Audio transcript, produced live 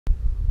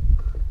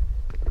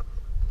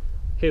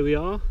here we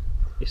are.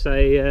 It's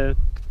a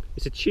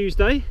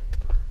Tuesday,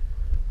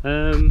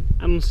 and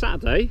on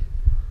Saturday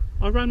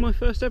I ran my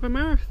first ever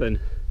marathon.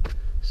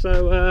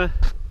 So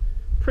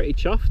pretty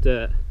chuffed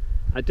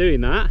at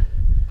doing that,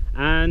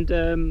 and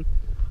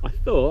I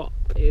thought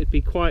it'd be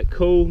quite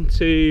cool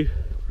to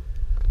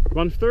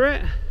run through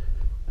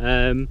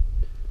it.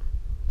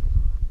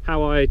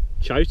 How I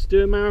chose to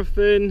do a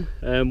marathon,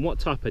 what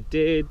type I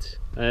did,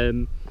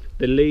 the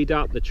lead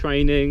up, the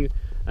training,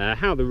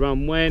 how the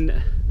run went,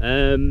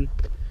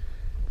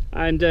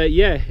 and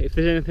yeah, if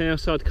there's anything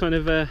else I'd kind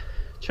of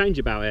change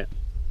about it.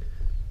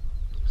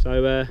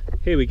 So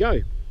here we go.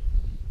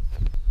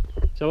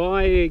 So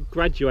I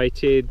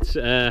graduated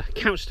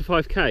Couch to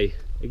 5k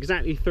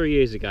exactly 3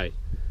 years ago.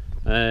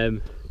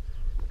 Hadn't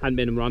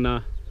been a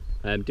runner,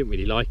 didn't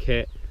really like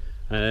it,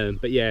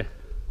 but yeah,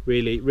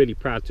 really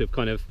proud to have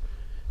kind of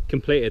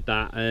completed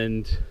that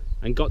and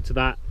got to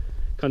that,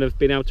 kind of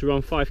been able to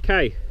run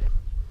 5k.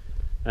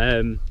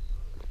 I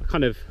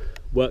kind of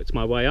worked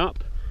my way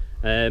up,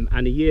 and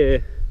a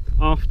year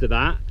after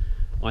that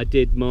I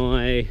did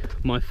my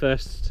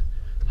first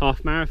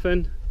half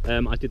marathon.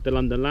 I did the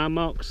London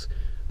landmarks,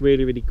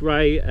 really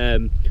great,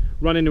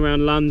 running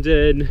around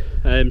London,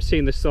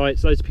 seeing the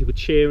sights, loads of people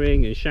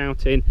cheering and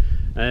shouting,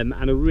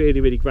 and a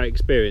really great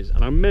experience.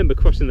 And I remember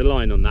crossing the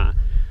line on that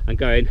and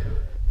going,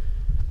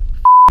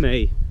 F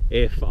me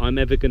if I'm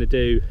ever going to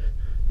do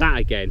that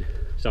again.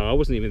 So I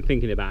wasn't even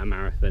thinking about a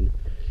marathon,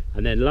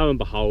 and then lo and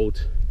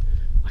behold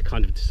I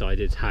kind of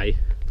decided, hey,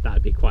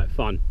 that'd be quite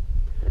fun.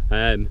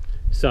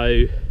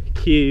 So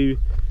cue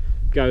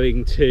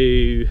going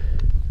to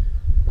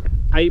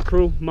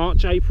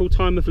March April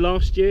time of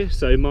last year,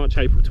 so March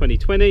April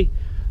 2020,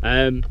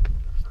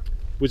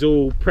 was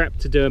all prepped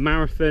to do a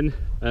marathon.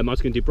 I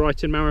was going to do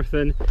Brighton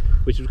Marathon,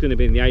 which was going to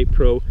be in the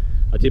April.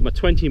 I did my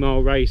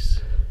 20-mile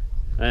race,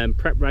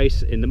 prep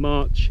race in the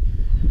March,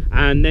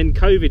 and then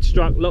COVID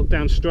struck,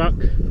 lockdown struck,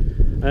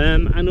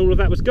 and all of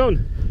that was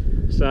gone.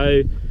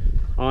 So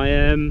I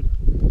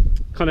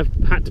kind of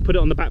had to put it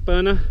on the back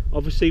burner.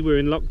 Obviously we're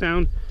in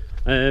lockdown,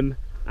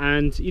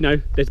 and you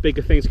know, there's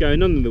bigger things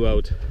going on in the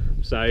world,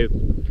 so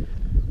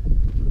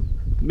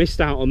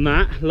missed out on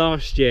that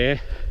last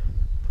year.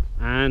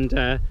 And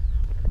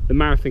the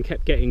marathon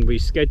kept getting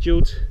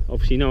rescheduled.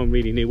 Obviously no one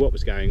really knew what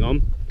was going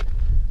on,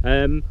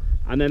 and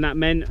then that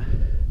meant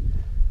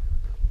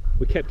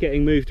we kept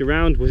getting moved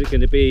around. Was it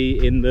going to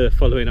be in the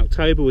following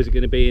October? Was it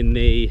going to be in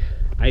the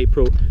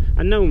April?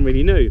 And no one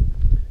really knew.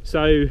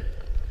 So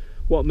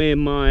what me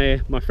and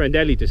my friend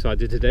Ellie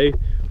decided to do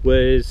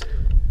was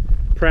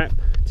prep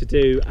to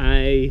do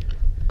a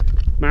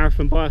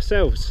marathon by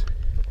ourselves,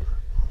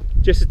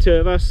 just the two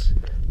of us,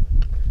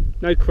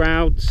 no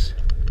crowds,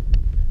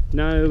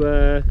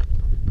 no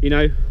you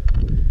know,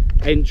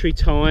 entry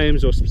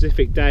times or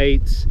specific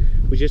dates.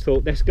 We just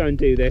thought, let's go and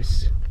do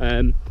this.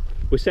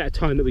 We'll set a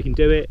time that we can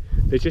do it.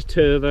 There's just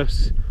two of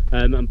us,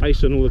 and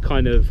based on all the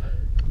kind of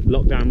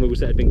lockdown rules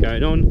that had been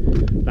going on,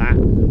 that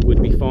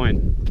would be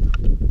fine.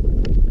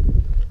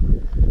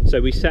 So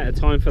we set a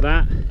time for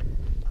that,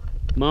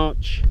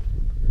 March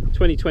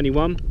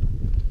 2021,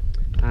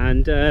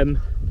 and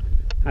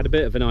had a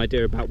bit of an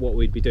idea about what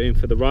we'd be doing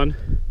for the run,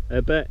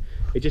 but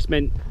it just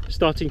meant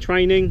starting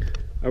training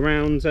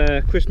around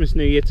Christmas,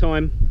 New Year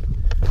time,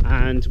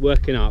 and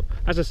working up.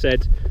 As I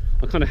said,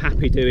 I'm kind of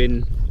happy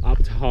doing up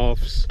to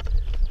halves,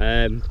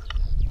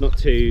 not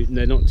too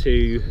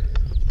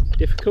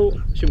difficult.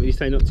 I shouldn't really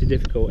say not too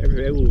difficult.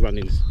 All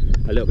running's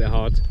a little bit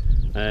hard,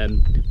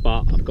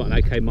 but I've got an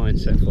okay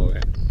mindset for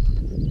it.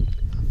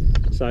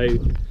 So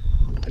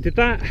I did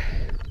that,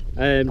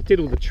 did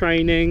all the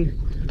training,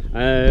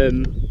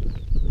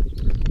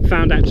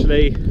 found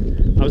actually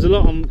I was a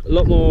lot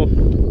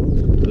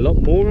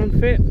more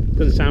unfit.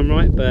 Doesn't sound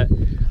right, but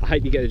I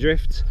hope you get the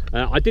drift.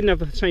 I didn't have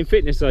the same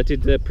fitness as I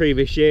did the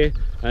previous year.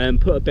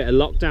 Put a bit of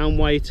lockdown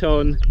weight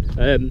on.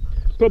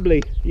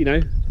 Probably, you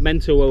know,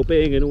 mental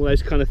well-being and all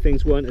those kind of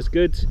things weren't as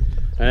good,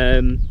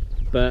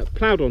 but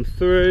ploughed on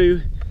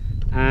through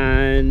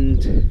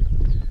and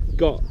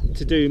got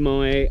to do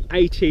my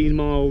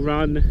 18-mile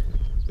run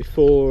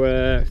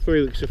before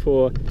 3 weeks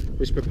before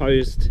this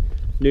proposed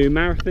new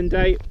marathon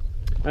date.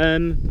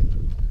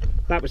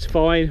 That was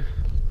fine,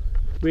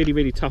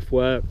 really tough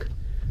work,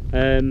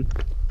 and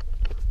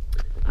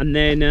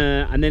then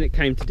it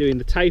came to doing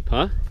the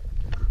taper,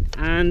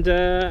 and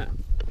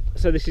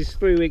so this is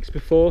 3 weeks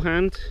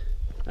beforehand.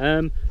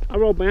 I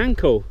rolled my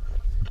ankle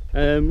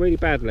really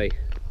badly.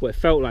 Well, it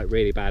felt like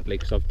really badly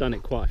because I've done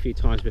it quite a few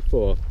times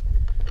before,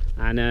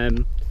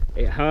 and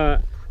it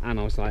hurt, and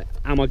I was like,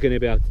 am I going to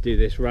be able to do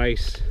this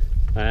race?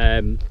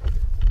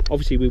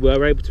 Obviously we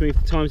were able to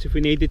move the times if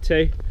we needed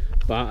to,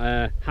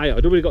 but hey,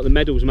 I'd already got the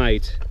medals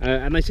made,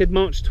 and they said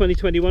March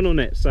 2021 on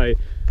it, so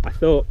I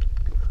thought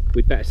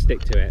we'd better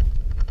stick to it.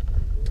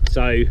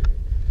 So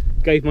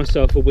gave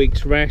myself a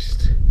week's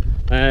rest,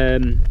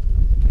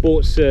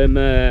 bought some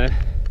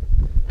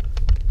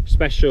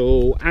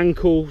special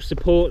ankle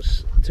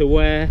supports to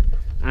wear,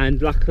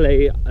 and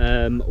luckily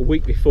a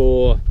week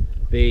before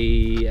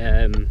the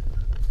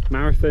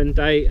marathon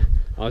date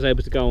I was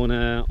able to go on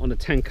a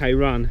 10k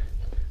run,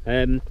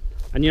 and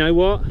you know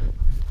what,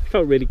 it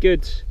felt really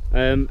good.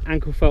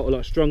 Ankle felt a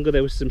lot stronger,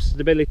 there was some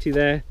stability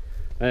there,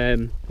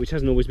 which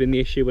hasn't always been the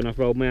issue when I've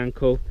rolled my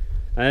ankle,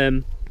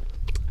 and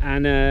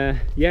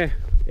yeah,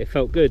 it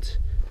felt good,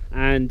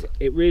 and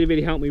it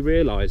really helped me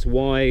realise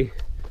why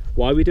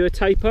we do a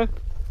taper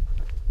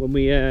when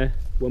we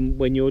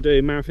when you're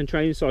doing marathon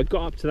training. So I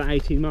got up to that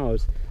 18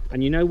 miles,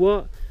 and you know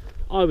what,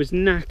 I was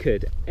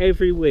knackered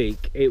every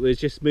week. It was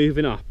just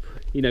moving up,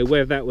 you know,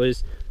 whether that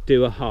was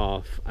do a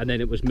half and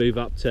then it was move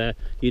up to,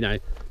 you know,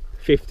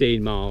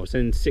 15 miles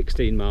and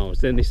 16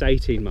 miles, then this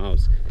 18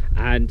 miles,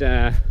 and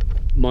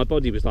my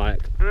body was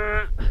like,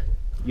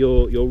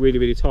 you're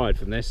really tired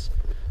from this,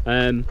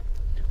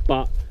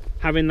 but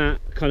having that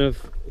kind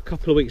of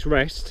couple of weeks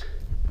rest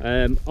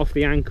off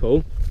the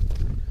ankle,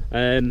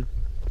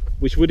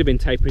 which would have been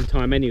tapering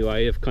time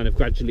anyway, of kind of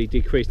gradually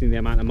decreasing the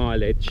amount of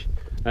mileage,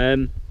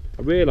 I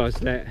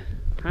realised that,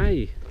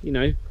 hey, you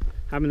know,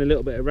 having a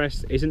little bit of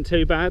rest isn't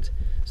too bad.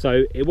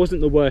 So it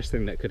wasn't the worst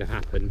thing that could have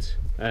happened,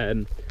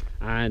 and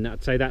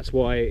I'd say that's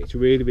why it's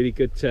really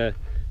good to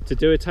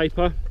do a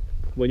taper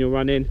when you're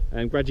running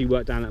and gradually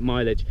work down that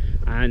mileage,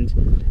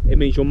 and it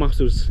means your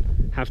muscles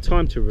have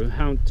time to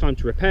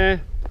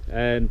repair,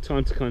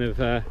 time to kind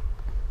of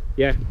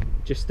yeah,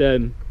 just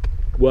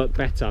work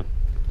better.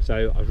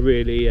 So I was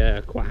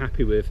really quite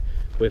happy with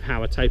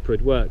how a taper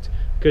had worked,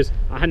 because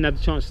I hadn't had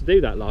the chance to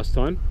do that last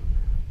time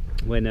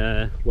when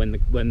the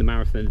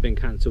marathon had been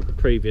cancelled the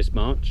previous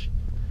March.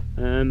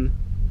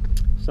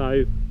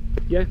 So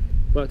yeah,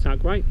 worked out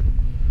great.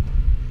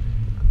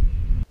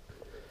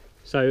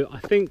 So I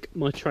think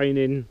my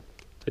training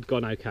had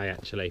gone okay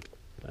actually,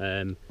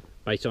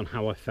 based on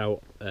how I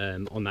felt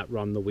on that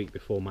run the week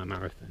before my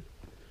marathon.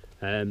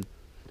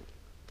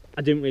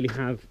 I didn't really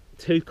have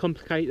too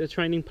complicated a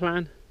training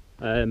plan.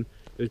 It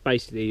was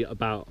basically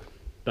about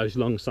those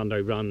long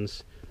Sunday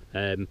runs,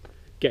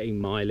 getting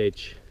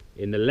mileage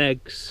in the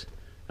legs,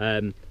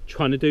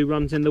 trying to do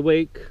runs in the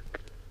week.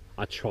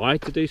 I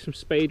tried to do some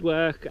speed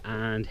work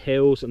and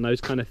hills and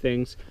those kind of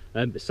things,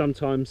 but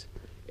sometimes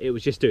it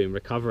was just doing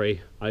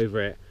recovery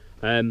over it.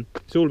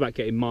 It's all about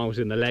getting miles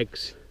in the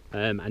legs,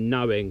 and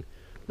knowing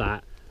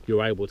that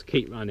you're able to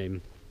keep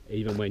running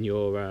even when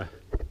you're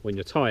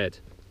tired.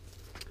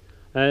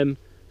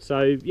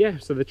 So yeah,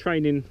 so the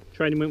training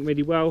went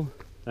really well.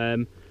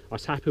 I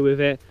was happy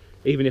with it,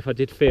 even if I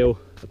did feel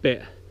a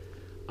bit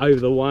over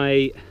the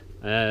weight,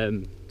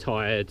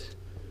 tired,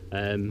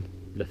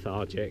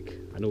 lethargic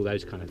and all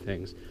those kind of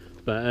things,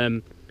 but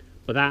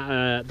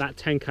that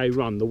 10k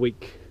run the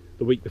week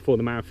before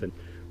the marathon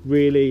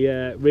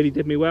really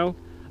did me well.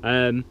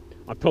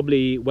 I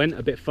probably went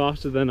a bit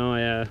faster than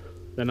I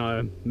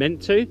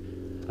meant to,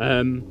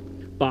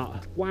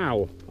 but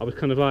wow, I was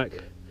kind of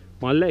like,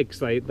 my legs,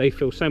 they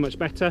feel so much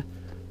better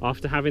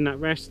after having that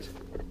rest,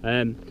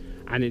 and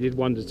it did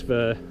wonders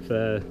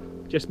for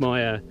just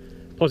my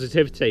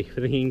positivity,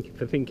 for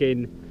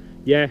thinking,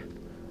 yeah,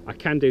 I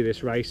can do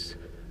this race,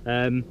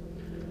 and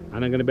I'm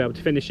going to be able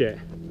to finish it.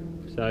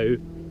 So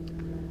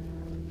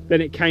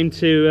then it came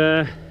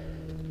to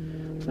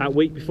that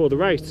week before the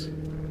race.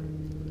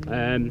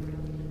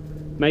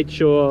 Made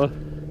sure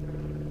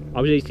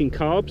I was eating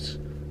carbs.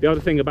 The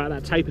other thing about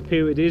that taper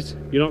period is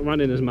you're not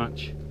running as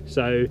much,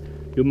 so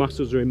your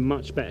muscles are in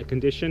much better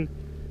condition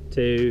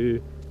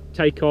to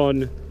take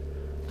on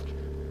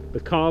the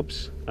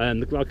carbs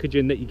and the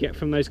glycogen that you get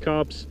from those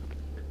carbs,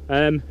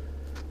 and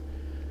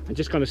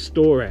just kind of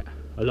store it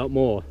a lot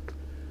more,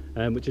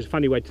 which is a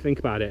funny way to think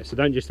about it. So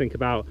don't just think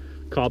about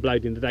carb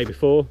loading the day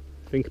before,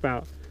 think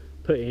about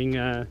putting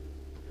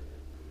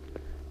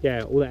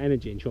yeah, all that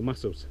energy into your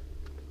muscles.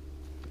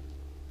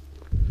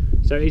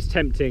 So it's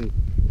tempting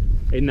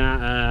in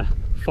that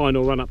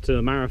final run up to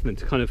the marathon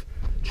to kind of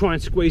try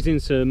and squeeze in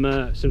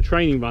some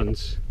training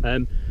runs,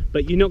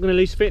 but you're not going to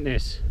lose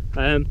fitness.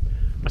 I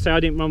say I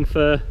didn't run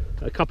for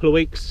a couple of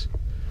weeks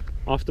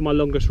after my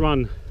longest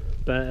run,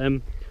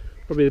 but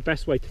probably the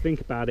best way to think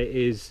about it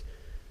is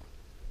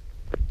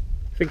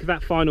think of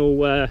that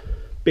final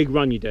big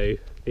run you do,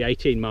 the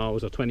 18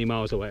 miles or 20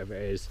 miles or whatever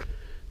it is.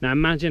 Now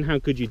imagine how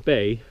good you'd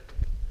be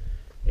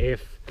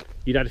if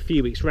you'd had a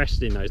few weeks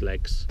rest in those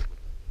legs,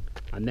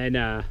 and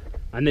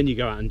then you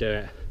go out and do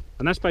it.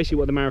 And that's basically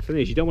what the marathon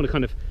is. You don't want to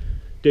kind of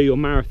do your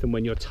marathon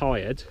when you're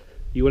tired.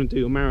 You want to do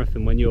your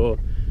marathon when you're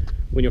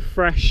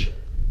fresh,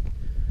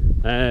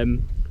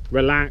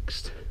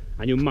 relaxed,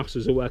 and your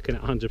muscles are working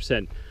at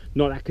 100%.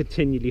 Not that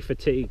continually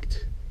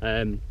fatigued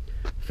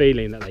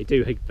feeling that they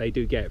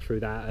do get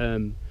through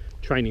that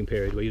training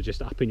period where you're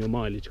just upping your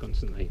mileage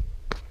constantly.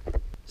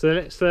 So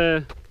let's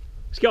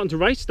get on to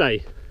race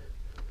day.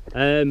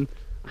 I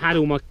had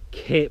all my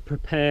kit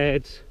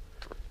prepared.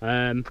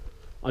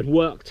 I'd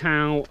worked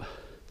out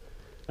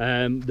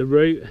the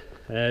route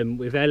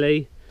with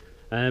Ellie,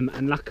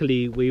 and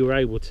luckily we were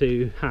able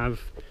to have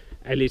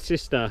Ellie's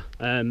sister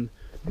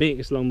meet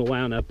us along the way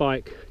on her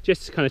bike,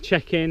 just to kind of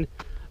check in,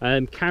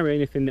 carry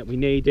anything that we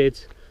needed,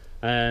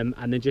 and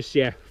then just,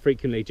 yeah,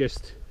 frequently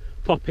just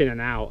pop in and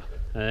out.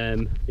 Are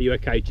you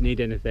okay? Do you need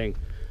anything?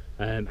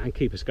 and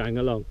keep us going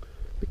along,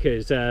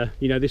 because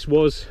you know, this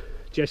was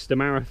just a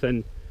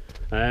marathon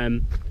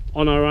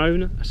on our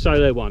own, a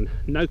solo one,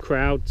 no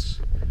crowds,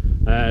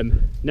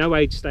 no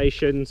aid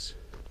stations,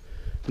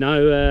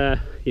 no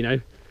you know,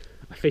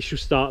 official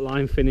start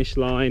line, finish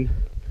line.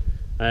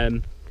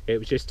 It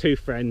was just two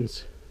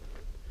friends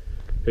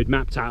who'd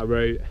mapped out a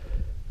route,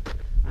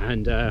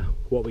 and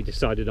what we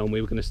decided on,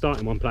 we were going to start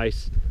in one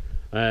place,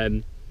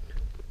 head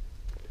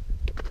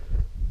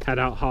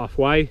out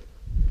halfway,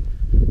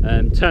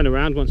 turn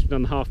around once we've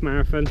done the half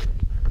marathon,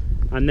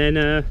 and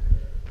then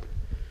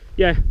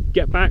yeah,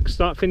 get back,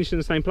 start finishing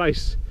the same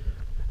place.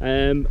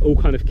 All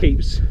kind of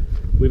keeps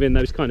within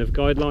those kind of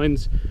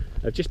guidelines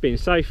of just being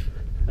safe,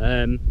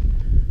 and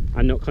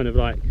not kind of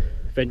like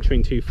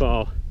venturing too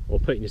far or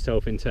putting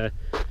yourself into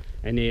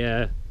any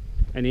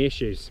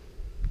issues.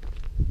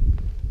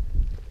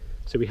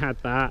 So we had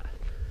that.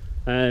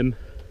 I'd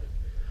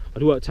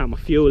worked out my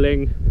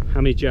fueling,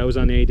 how many gels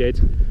I needed,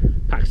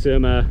 packed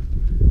some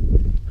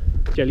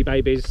jelly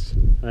babies,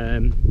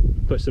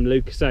 put some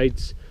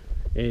Lucasades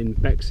in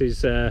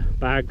Bex's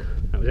bag,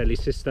 that was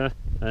Ellie's sister,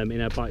 in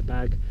her bike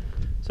bag.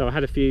 So I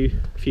had a few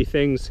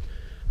things,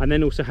 and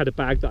then also had a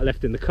bag that I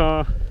left in the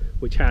car,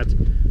 which had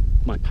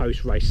my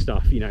post-race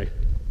stuff, you know,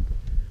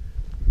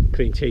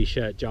 clean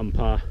t-shirt,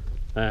 jumper,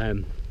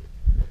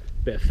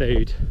 bit of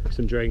food,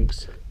 some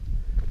drinks,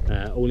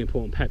 all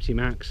important Pepsi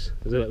Max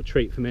as a little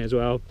treat for me as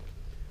well,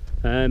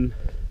 and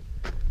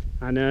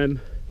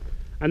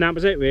that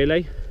was it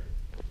really.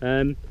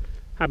 Had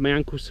my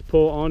ankle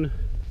support on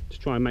to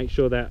try and make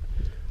sure that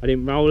I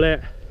didn't roll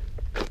it,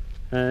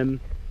 and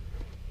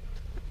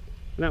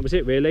that was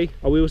it really.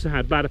 Oh, we also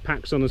had bladder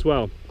packs on as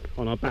well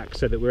on our back,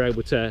 so that we're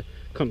able to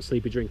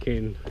constantly be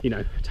drinking, you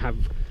know, to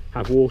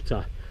have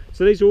water.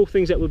 So these are all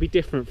things that would be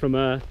different from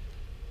a,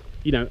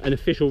 you know, an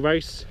official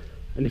race.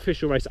 An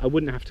official race, I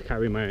wouldn't have to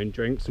carry my own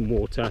drinks and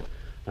water.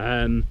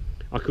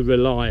 I could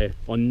rely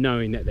on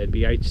knowing that there'd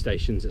be aid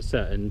stations at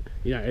certain,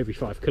 you know, every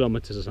 5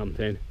 kilometers or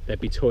something. There'd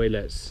be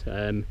toilets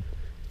in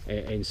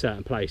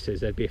certain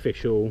places. There'd be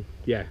official,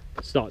 yeah,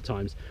 start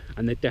times,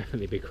 and there'd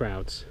definitely be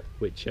crowds,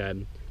 which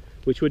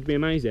would be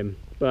amazing.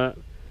 But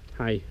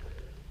hey,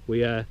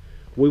 we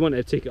wanted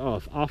to tick it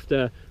off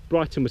after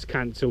Brighton was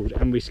cancelled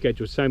and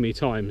rescheduled so many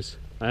times.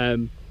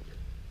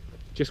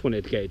 Just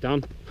wanted to get it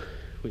done,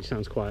 which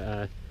sounds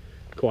quite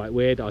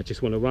weird. I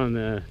just want to run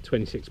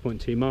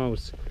 26.2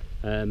 miles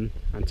and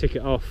tick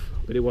it off,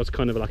 but it was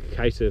kind of like a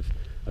case of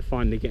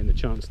finally getting the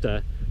chance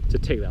to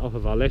tick that off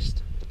of our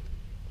list.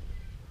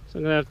 So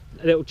I'm going to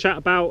have a little chat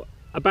about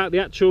the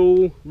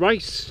actual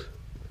race.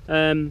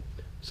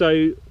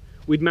 So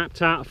we'd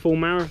mapped out a full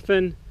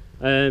marathon,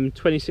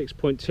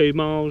 26.2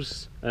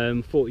 miles,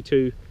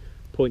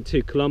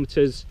 42.2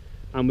 kilometers,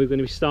 and we're going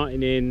to be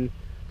starting in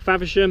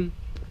Faversham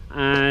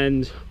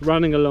and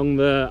running along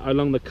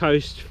the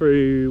coast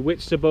through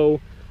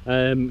Whitstable,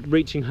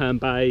 reaching Herne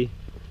Bay,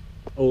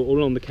 all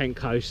along the Kent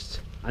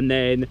coast, and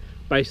then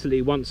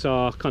basically once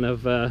our kind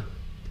of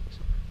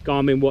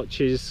Garmin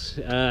watches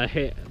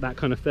hit that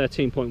kind of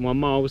 13.1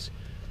 miles,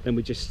 then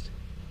we just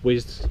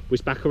whiz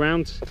back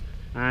around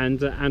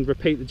and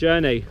repeat the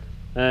journey.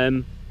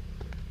 So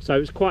it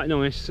was quite a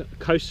nice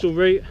coastal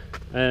route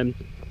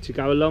to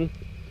go along,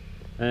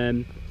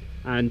 and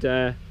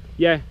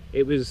yeah,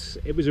 it was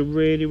a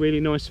really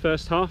nice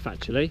first half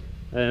actually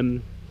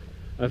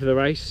of the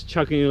race,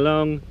 chugging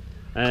along.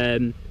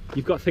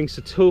 You've got things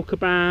to talk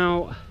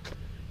about,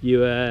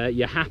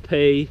 you're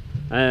happy,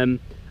 and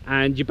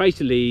you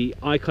basically,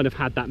 I kind of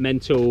had that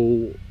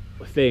mental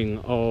thing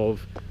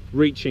of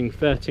reaching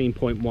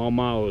 13.1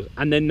 miles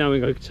and then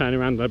knowing I could turn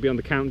around and I'd be on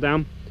the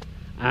countdown,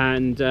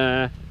 and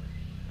I'm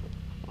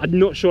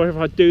not sure if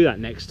I'd do that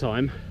next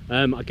time.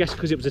 I guess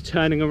because it was a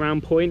turning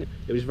around point,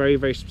 it was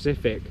very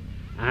specific,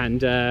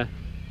 and I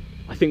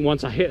think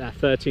once I hit that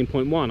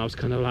 13.1 I was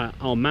kind of like,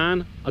 oh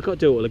man, I've got to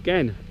do it all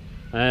again.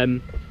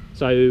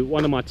 So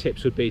one of my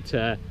tips would be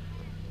to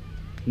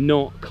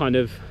not kind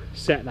of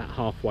set that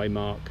halfway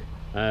mark,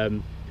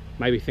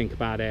 maybe think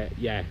about it,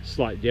 yeah,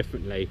 slightly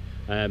differently,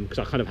 because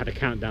I kind of had a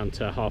countdown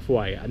to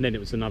halfway and then it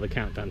was another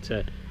countdown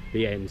to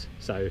the end,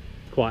 so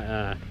quite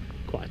a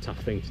tough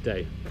thing to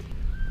do.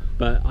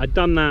 But I'd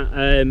done that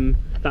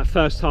that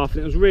first half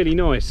and it was really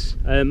nice,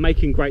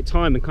 making great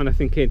time and kind of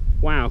thinking,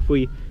 wow, if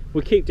we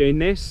keep doing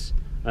this,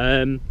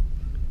 we're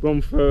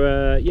on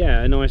for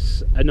yeah, a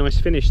nice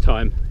finish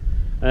time.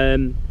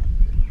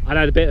 I'd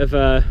had a bit of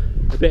a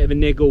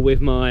niggle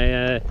with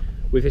my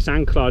with this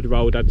Anclard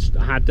rolled. I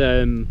had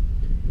a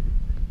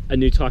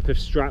new type of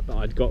strap that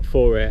I'd got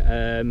for it,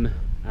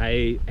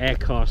 a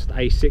Aircast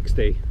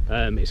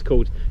A60. It's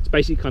called. It's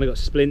basically kind of got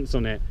splints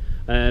on it,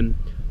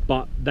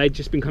 but they'd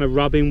just been kind of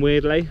rubbing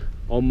weirdly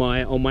on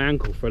my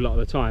ankle for a lot of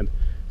the time.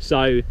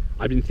 So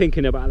I've been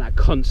thinking about that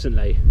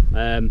constantly,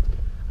 and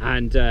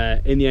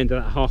in the end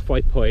of that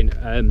halfway point,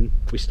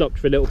 we stopped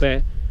for a little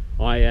bit.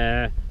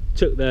 I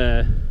took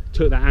that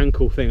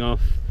ankle thing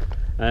off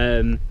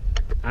and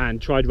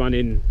tried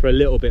running for a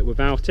little bit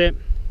without it,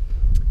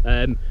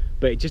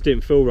 but it just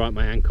didn't feel right,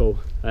 my ankle.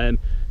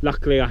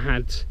 Luckily I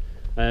had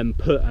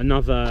put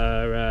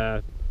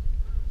another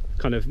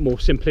kind of more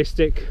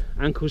simplistic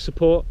ankle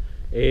support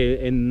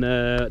in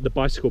the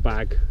bicycle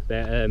bag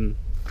that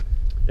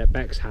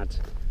Bex had,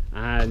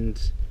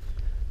 and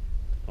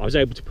I was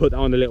able to put that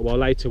on a little while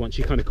later once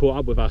she kind of caught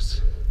up with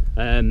us,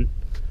 and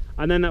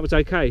then that was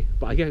okay.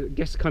 But I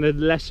guess kind of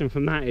the lesson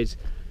from that is,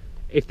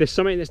 if there's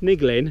something that's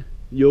niggling,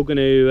 you're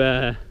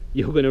gonna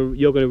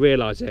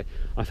realise it.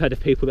 I've heard of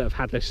people that have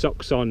had their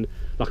socks on,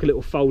 like a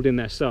little fold in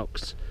their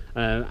socks,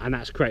 and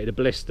that's created a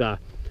blister,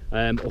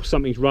 or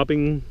something's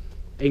rubbing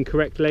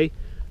incorrectly.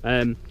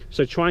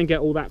 So try and get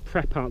all that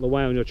prep out of the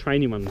way on your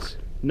training runs.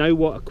 Know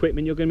what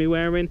equipment you're going to be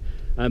wearing.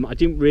 I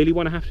didn't really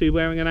want to have to be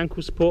wearing an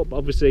ankle support, but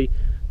obviously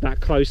that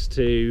close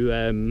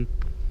to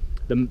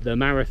the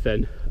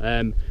marathon,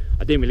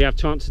 I didn't really have a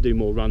chance to do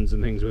more runs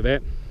and things with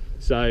it.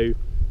 So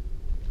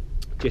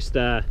just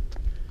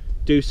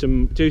do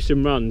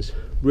some runs,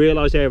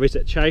 realise areas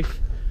that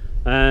chafe.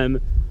 A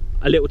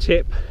little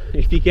tip: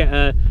 if you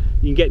get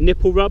you can get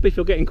nipple rub if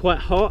you're getting quite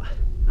hot,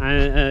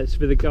 it's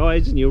for the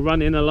guys and you're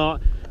running a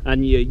lot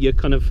and your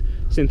kind of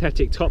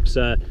synthetic tops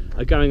are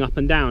going up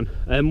and down.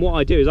 What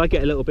I do is I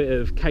get a little bit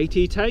of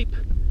KT tape,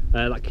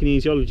 like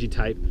kinesiology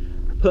tape,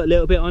 put a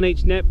little bit on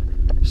each nip,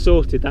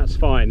 sorted, that's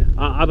fine.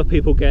 Other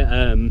people get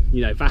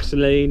you know,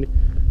 Vaseline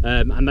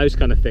and those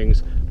kind of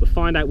things, but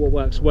find out what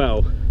works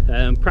well.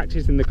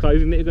 Practice in the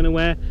clothing that you're going to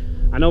wear,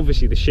 and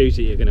obviously the shoes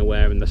that you're going to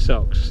wear and the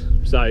socks.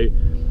 So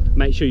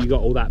make sure you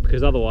got all that,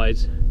 because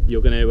otherwise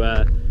you're going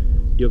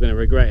to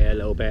regret it a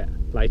little bit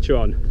later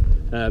on.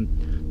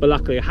 But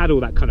luckily I had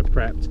all that kind of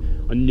prepped.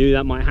 I knew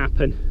that might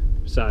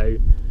happen, so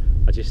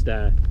I just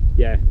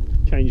yeah,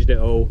 changed it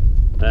all,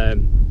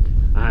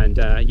 and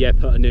yeah,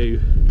 put a new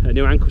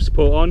ankle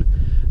support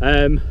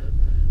on.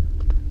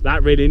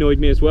 That really annoyed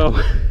me as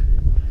well.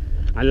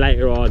 And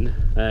later on,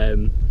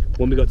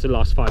 when we got to the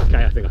last 5k,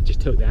 I think I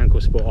just took the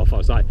ankle support off. I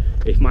was like,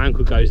 if my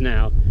ankle goes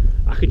now,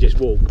 I could just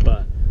walk,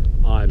 but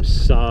I'm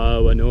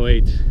so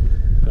annoyed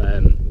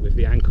with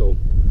the ankle.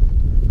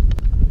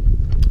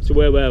 So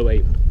where were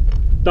we?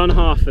 Done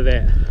half of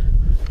it,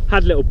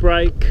 had a little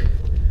break,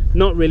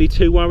 not really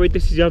too worried.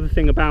 This is the other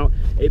thing about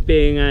it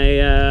being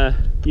a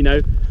you know,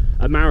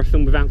 a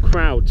marathon without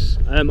crowds.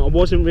 I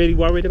wasn't really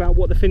worried about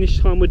what the finish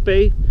time would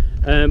be.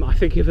 I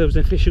think if there was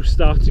an official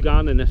starter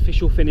gun and an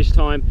official finish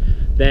time,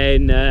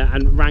 then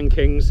and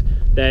rankings,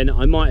 then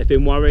I might have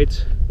been worried,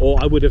 or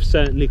I would have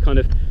certainly kind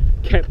of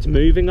kept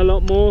moving a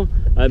lot more.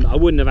 I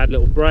wouldn't have had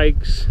little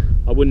breaks,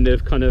 I wouldn't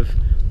have kind of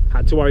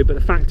had to worry. But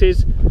the fact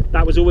is,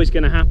 that was always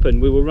going to happen.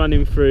 We were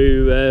running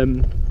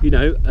through you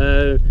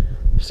know,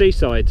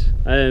 seaside.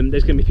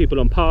 There's going to be people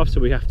on paths, so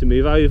we have to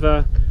move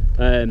over,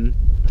 and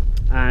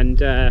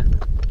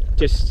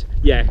just,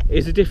 yeah,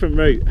 it's a different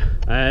route,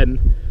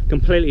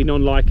 completely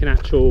non-like an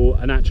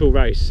actual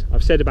race.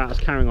 I've said about us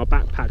carrying our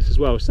backpacks as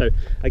well, so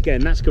again,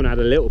 that's going to add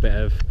a little bit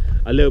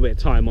of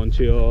time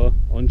onto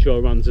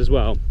your runs as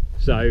well.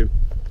 So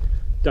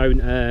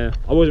don't I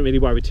wasn't really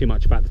worried too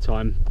much about the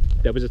time.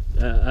 There was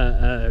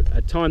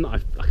a time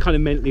that I kind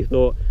of mentally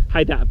thought,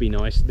 hey, that'd be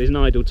nice. There's an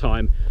ideal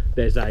time,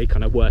 there's a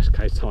kind of worst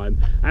case time,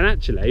 and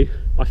actually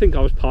I think I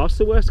was past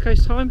the worst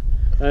case time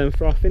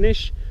for our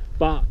finish.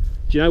 But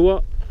do you know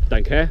what,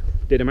 don't care,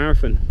 did a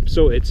marathon,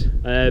 sorted,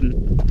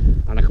 and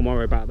I can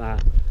worry about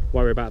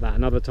that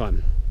another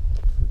time.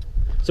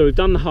 So we've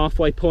done the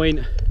halfway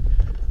point,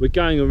 we're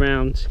going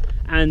around,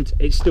 and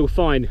it's still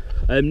fine.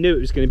 Knew it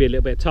was going to be a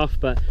little bit tough,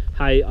 but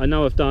hey, I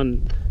know I've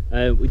done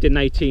we did an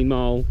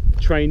 18-mile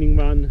training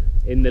run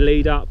in the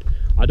lead up.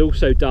 I'd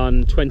also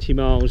done 20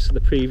 miles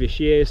the previous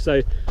year,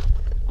 so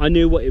I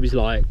knew what it was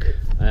like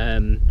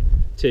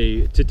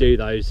to do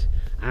those,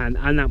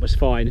 and that was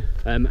fine.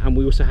 And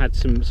we also had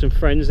some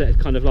friends that had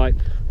kind of like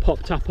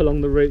popped up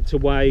along the route to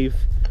wave,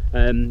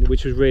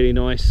 which was really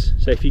nice.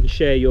 So if you can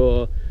share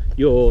your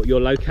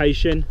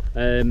location,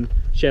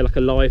 share like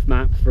a live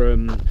map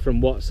from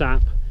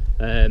WhatsApp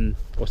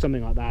or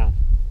something like that,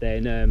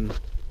 then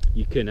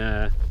you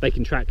can they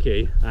can track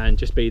you and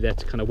just be there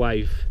to kind of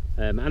wave,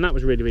 and that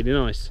was really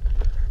nice.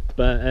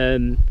 But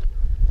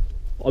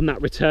on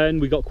that return,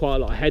 we got quite a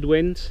lot of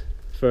headwind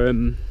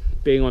from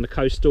being on a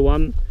coastal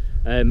one.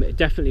 It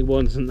definitely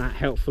wasn't that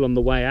helpful on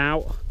the way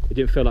out. It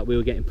didn't feel like we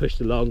were getting pushed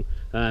along,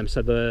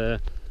 so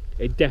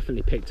it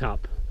definitely picked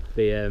up,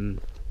 the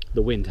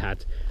wind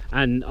had,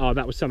 and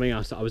that was something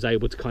else that I was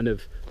able to kind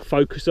of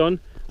focus on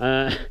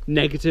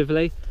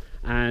negatively.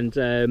 And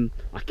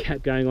I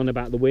kept going on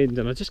about the wind,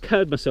 and I just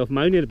heard myself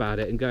moaning about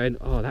it and going,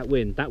 oh, that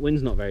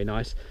wind's not very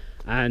nice,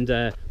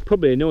 and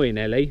probably annoying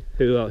Ellie,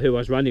 who I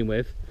was running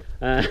with,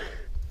 a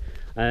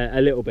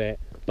little bit.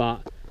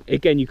 But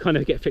again, you kind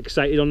of get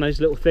fixated on those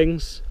little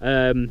things,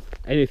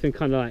 anything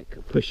kind of like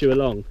push you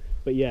along.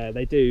 But yeah,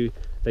 they do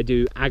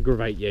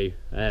aggravate you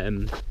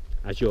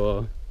as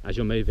you're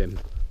moving.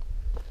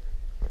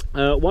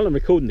 While I'm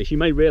recording this, you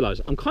may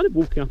realise I'm kind of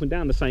walking up and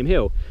down the same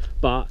hill,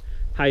 but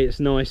hey, it's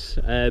nice,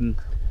 and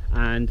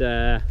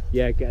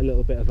yeah, get a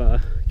little bit of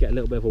a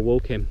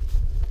walk in.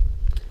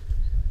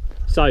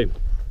 So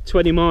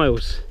 20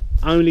 miles,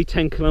 only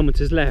 10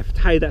 kilometers left.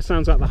 Hey, that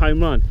sounds like the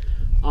home run.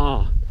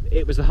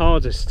 it was the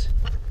hardest.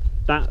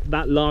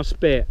 That last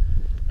bit,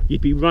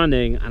 you'd be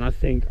running and I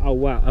think, oh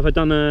wow, have I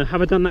done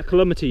that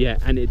kilometre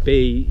yet? And it'd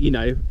be, you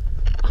know,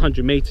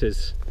 100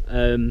 meters.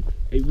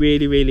 It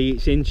really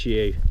eats into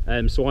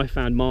you. So I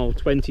found mile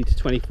 20 to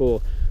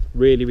 24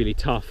 really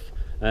tough.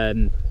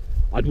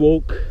 I'd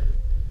walk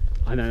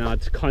and then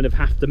I'd kind of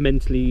have to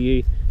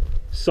mentally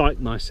psych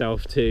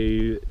myself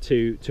to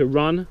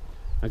run.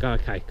 I go,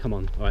 okay, come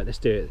on, all right, let's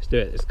do it.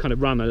 Let's kind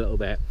of run a little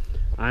bit.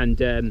 And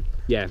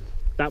yeah,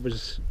 that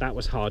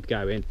was hard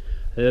going.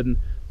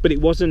 But it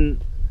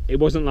wasn't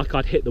like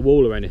I'd hit the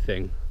wall or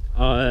anything.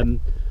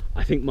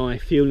 I think my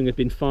fueling had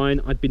been fine.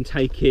 I'd been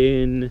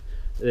taking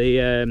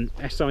the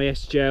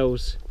SIS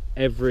gels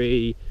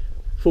every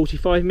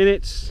 45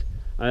 minutes,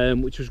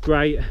 which was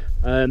great.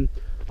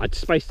 I'd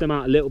spaced them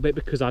out a little bit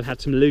because I'd had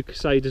some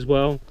Lucozade as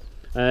well.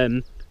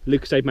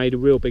 Lucozade made a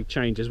real big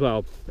change as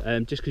well,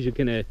 just because you're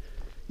gonna,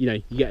 you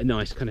know, you get a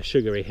nice kind of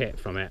sugary hit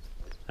from it,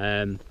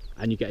 and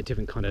you get a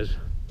different kind of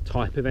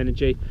type of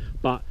energy.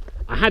 But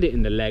I had it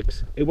in the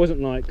legs. It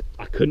wasn't like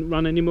I couldn't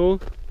run anymore.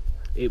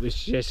 It was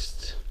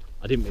just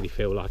I didn't really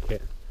feel like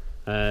it.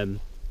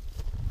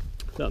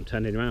 Look, I'm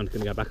turning around, going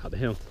to go back up the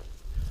hill.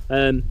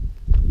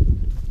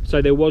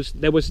 So there was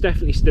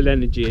definitely still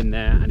energy in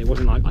there, and it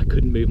wasn't like I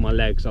couldn't move my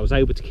legs. I was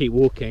able to keep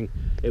walking.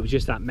 It was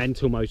just that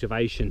mental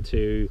motivation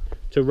to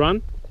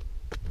run.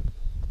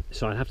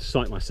 So I'd have to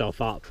psych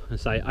myself up and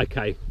say,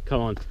 okay,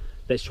 come on,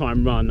 let's try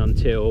and run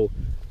until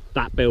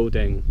that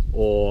building,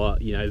 or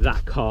you know,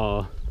 that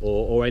car,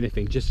 or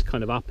anything, just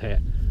kind of up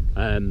it.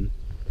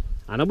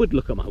 And I would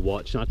look at my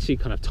watch and I'd see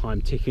kind of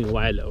time ticking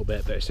away a little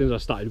bit, but as soon as I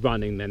started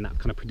running, then that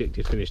kind of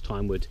predicted finish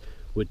time would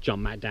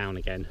jump back down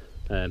again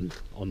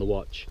on the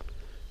watch.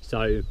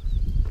 So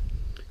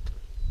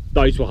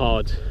those were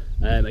hard.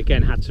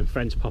 Again, had some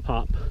friends pop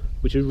up,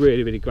 which was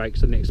really great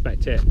because I didn't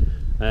expect it.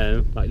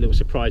 Like little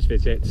surprise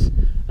visits,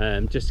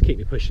 just to keep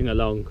me pushing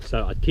along.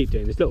 So I'd keep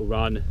doing this little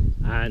run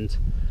and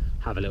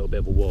have a little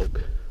bit of a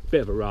walk,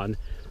 bit of a run,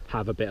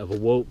 have a bit of a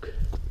walk,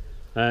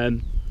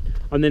 and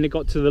then it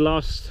got to the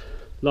last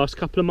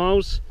couple of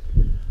miles,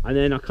 and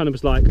then I kind of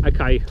was like,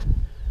 okay,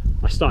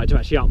 I started to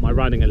actually up my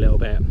running a little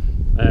bit.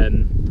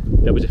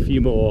 There was a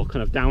few more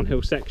kind of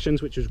downhill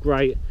sections, which was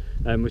great,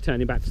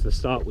 returning back to the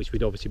start, which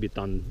we'd obviously be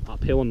done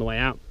uphill on the way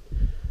out.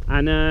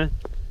 And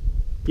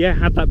yeah,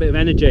 had that bit of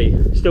energy.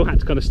 Still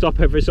had to kind of stop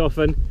every so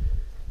often,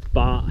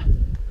 but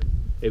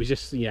it was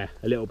just, yeah,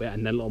 a little bit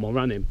and then a lot more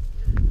running.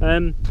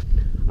 And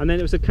then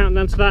it was a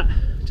countdown to that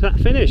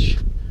finish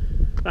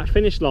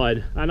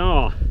line, and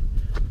I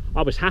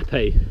was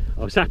happy.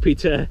 I was happy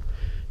to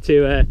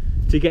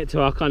get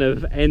to our kind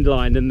of end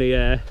line and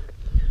the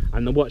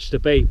watch to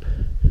beep.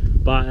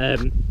 But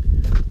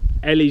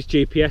Ellie's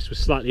GPS was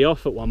slightly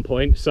off at one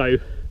point, so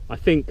I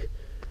think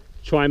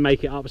try and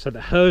make it up so that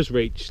hers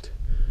reached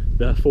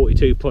the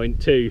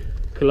 42.2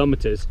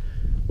 kilometers.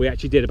 We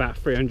actually did about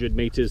 300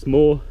 meters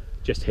more,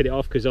 just hit it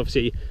off, because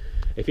obviously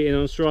if you're in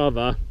on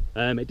Strava,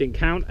 it didn't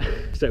count,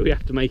 so we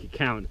have to make it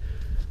count.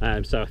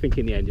 So I think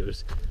in the end it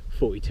was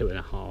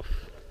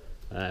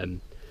 42.5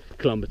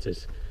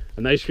 kilometers,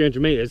 and those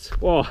 300 meters,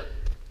 whoa,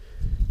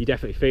 you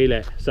definitely feel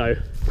it. So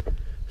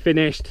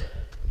finished,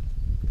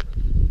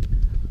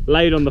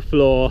 laid on the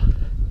floor,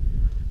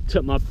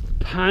 took my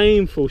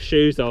painful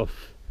shoes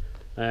off,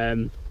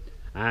 and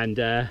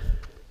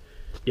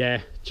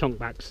yeah, chunked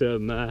back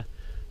some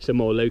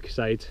more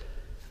Lucozade,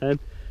 and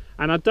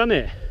I'd done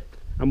it.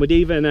 And we'd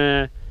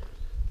even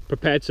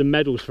prepared some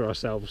medals for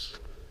ourselves,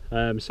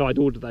 so I'd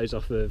ordered those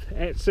off of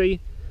Etsy.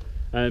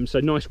 So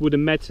nice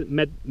wooden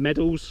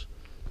medals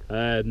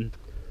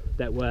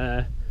that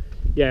were,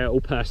 yeah,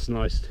 all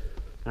personalised.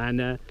 And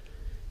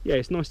yeah,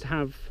 it's nice to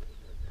have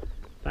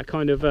that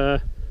kind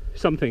of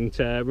something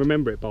to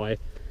remember it by.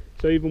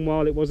 So even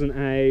while it wasn't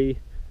a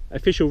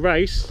official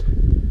race,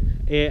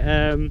 it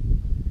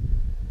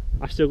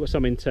I've still got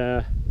something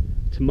to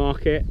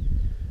mark it,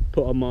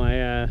 put on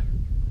my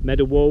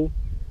medal wall,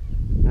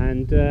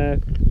 and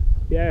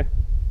yeah,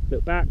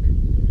 look back.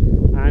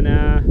 And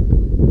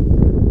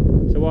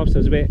so whilst I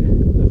was a bit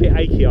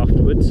achy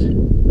afterwards,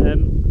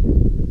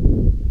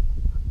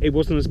 it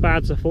wasn't as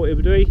bad as I thought it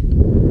would be.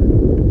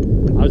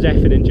 I was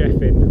effing and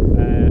jeffing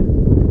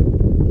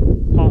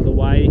part of the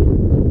way.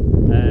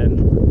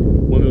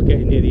 When we were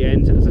getting near the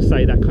end, as I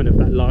say, that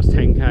last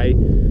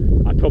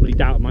 10k, I probably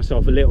doubted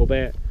myself a little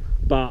bit,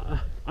 but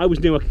I always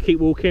knew I could keep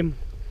walking.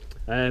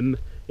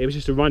 It was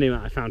just the running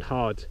that I found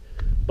hard,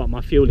 but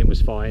my fueling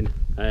was fine,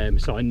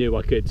 so I knew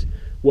I could,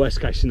 worst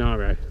case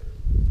scenario,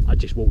 I'd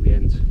just walk the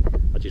end.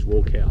 I'd just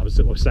walk it. I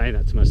was saying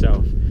that to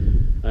myself,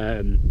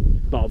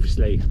 but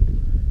obviously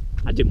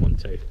I didn't want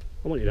to.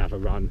 I wanted to have a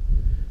run,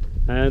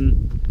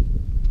 and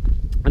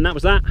that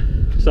was that.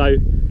 So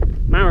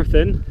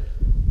marathon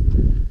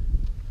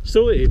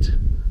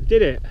sorted,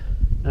 did it.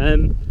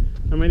 I'm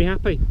really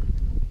happy.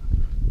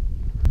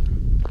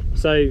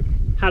 So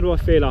how do I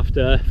feel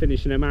after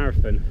finishing a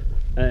marathon?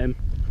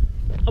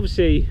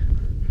 Obviously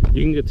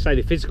you can say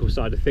the physical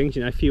side of things,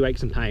 you know, a few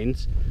aches and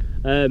pains,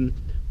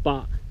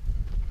 but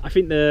I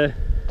think the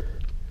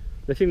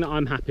the thing that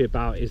I'm happy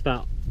about is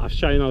that I've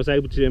shown I was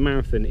able to do a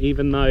marathon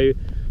even though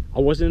I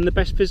wasn't in the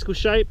best physical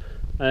shape.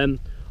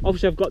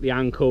 Obviously I've got the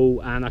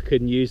ankle and I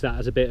can use that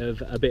as a bit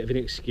of an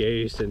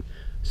excuse, and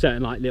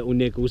certain like little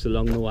niggles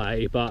along the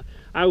way, but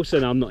I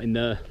also know I'm not in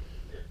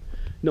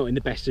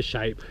the best of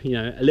shape, you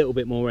know, a little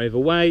bit more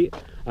overweight.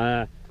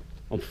 I'm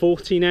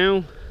 40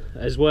 now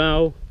as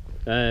well,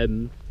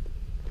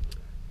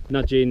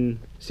 nudging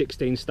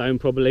 16 stone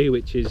probably,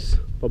 which is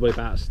probably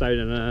about 1.5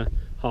 stone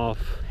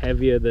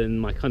heavier than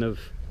my kind of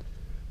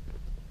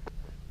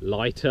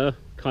lighter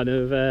kind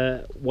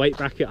of weight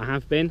bracket I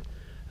have been.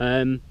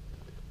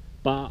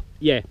 But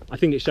yeah, I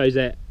think it shows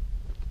that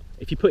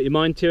if you put your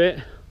mind to it,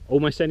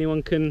 almost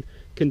anyone can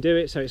do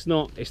it. So it's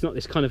not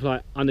this kind of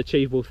like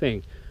unachievable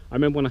thing. I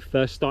remember when I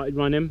first started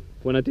running,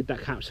 when I did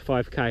that CAPS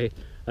 5k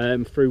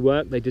through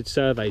work, they did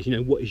surveys, you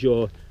know, what is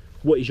your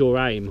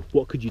aim,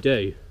 what could you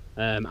do,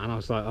 and I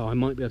was like, oh, I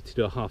might be able to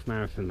do a half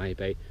marathon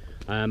maybe,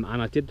 and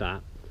I did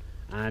that,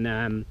 and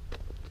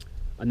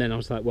then I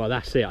was like, well,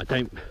 that's it, I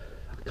can't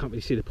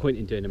really see the point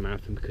in doing a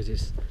marathon because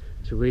it's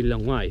a really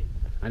long way,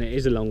 and it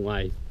is a long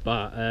way,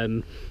 but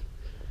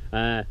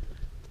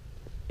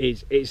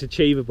it's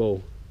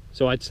achievable.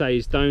 So I'd say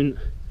is don't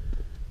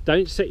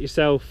set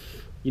yourself,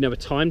 you know, a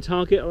time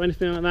target or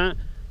anything like that.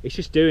 It's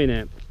just doing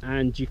it,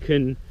 and you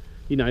can,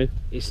 you know,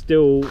 it's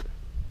still,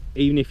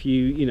 even if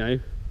you know,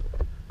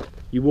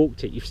 you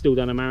walked it, you've still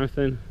done a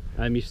marathon,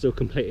 you've still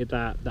completed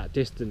that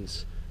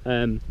distance,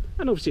 and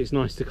obviously it's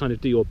nice to kind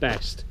of do your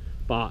best,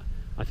 but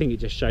I think it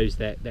just shows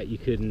that you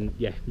can,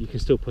 yeah, you can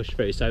still push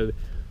through. So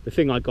the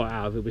thing I got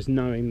out of it was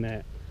knowing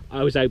that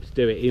I was able to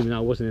do it even though I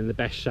wasn't in the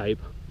best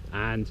shape,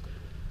 and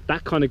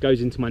that kind of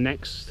goes into my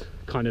next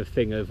kind of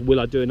thing of, will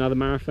I do another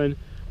marathon?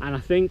 And I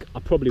think I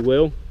probably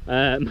will,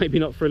 maybe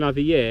not for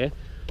another year,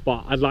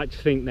 but I'd like to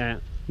think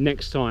that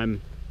next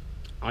time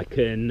I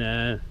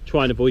can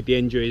try and avoid the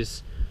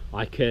injuries,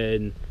 I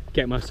can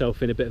get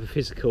myself in a bit of a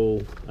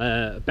physical,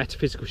 better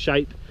physical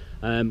shape.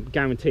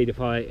 Guaranteed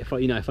if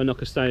I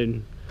knock a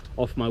stone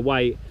off my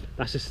weight,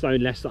 that's a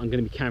stone less that I'm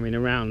going to be carrying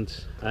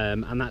around,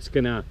 and that's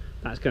gonna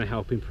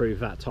help improve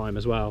that time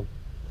as well.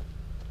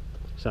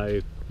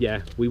 So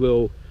yeah,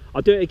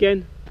 I'll do it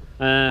again,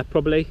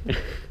 probably.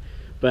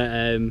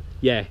 But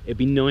yeah, it'd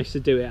be nice to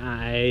do it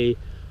at a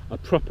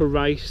proper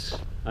race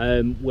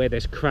where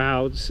there's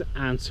crowds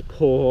and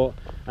support,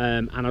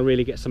 and I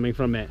really get something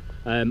from it.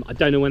 I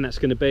don't know when that's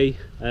going to be.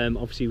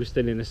 Obviously we're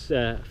still in this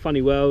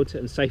funny world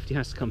and safety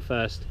has to come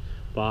first,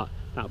 but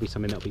that'll be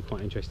something that'll be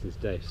quite interesting to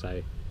do,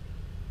 so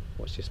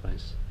watch this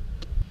space.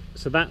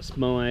 So that's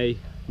my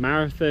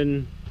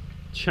marathon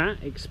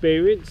chat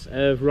experience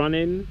of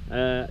running,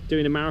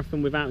 doing a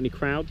marathon without any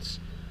crowds.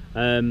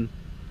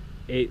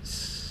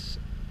 It's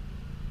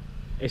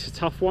a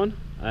tough one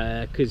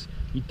because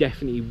you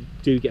definitely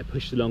do get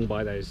pushed along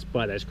by those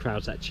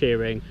crowds, that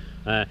cheering.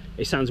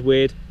 It sounds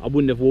weird, I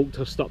wouldn't have walked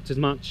or stopped as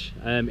much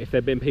if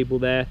there'd been people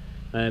there.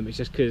 It's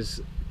just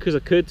because I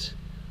could,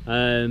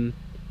 and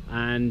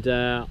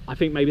I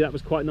think maybe that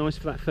was quite nice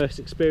for that first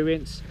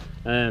experience.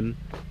 I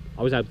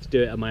was able to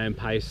do it at my own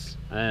pace,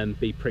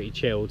 be pretty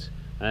chilled,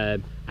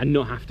 and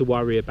not have to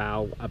worry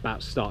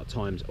about start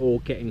times or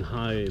getting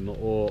home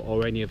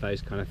or any of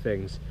those kind of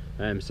things.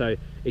 So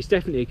it's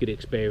definitely a good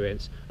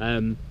experience,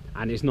 and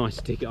it's nice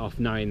to tick it off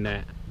knowing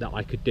that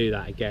I could do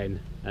that again,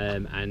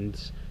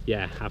 and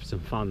yeah, have some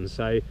fun.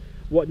 So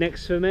what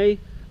next for me?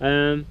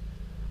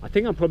 I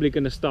think I'm probably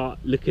going to start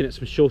looking at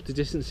some shorter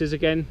distances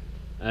again,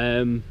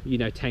 you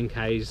know,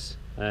 10Ks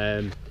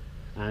and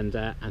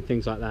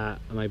things like that,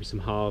 and maybe some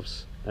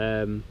halves,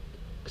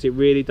 because it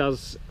really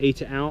does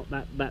eat it out,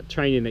 that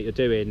training that you're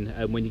doing.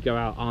 When you go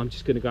out, I'm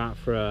just going to go out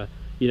for a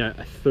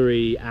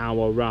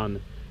 3-hour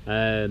run.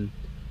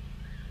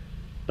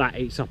 That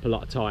eats up a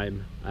lot of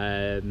time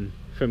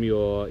from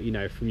your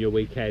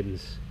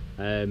weekends,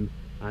 and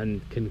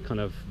can kind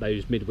of,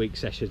 those midweek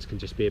sessions can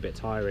just be a bit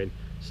tiring.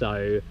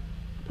 So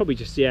probably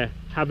just, yeah,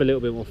 have a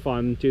little bit more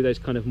fun, do those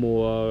kind of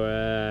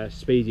more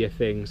speedier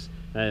things,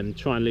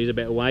 try and lose a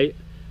bit of weight,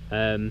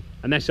 and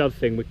that's the other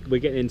thing, we're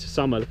getting into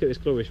summer. Look at this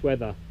glorious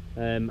weather,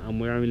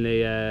 and we're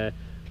only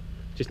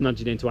just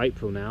nudging into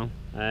April now,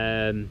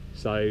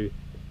 so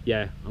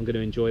yeah, I'm going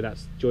to enjoy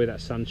that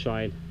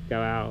sunshine,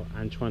 go out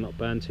and try not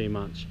burn too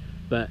much.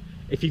 But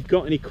if you've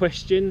got any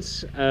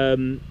questions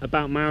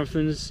about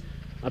marathons,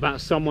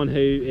 about someone who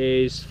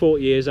is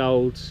 40 years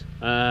old,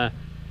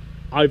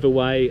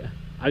 overweight,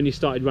 only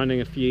started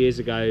running a few years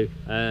ago,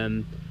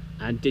 and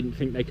didn't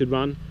think they could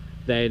run,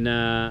 then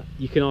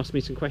you can ask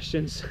me some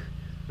questions.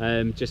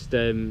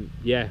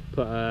 Yeah,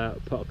 put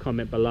a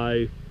comment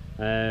below,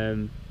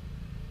 and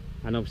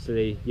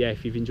obviously, yeah,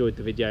 if you've enjoyed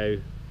the video,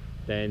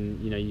 then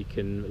you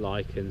can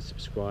like and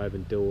subscribe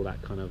and do all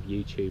that kind of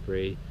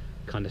YouTubery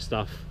kind of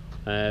stuff.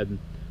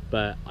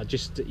 But I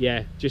just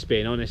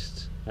being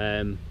honest,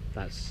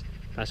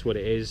 that's what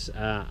it is.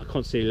 I'm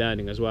constantly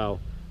learning as well.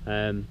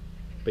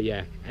 But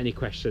yeah, any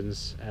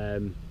questions,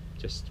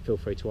 just feel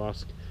free to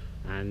ask,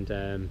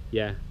 and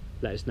yeah,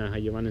 let us know how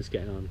your running's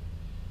getting on.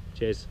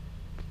 Cheers.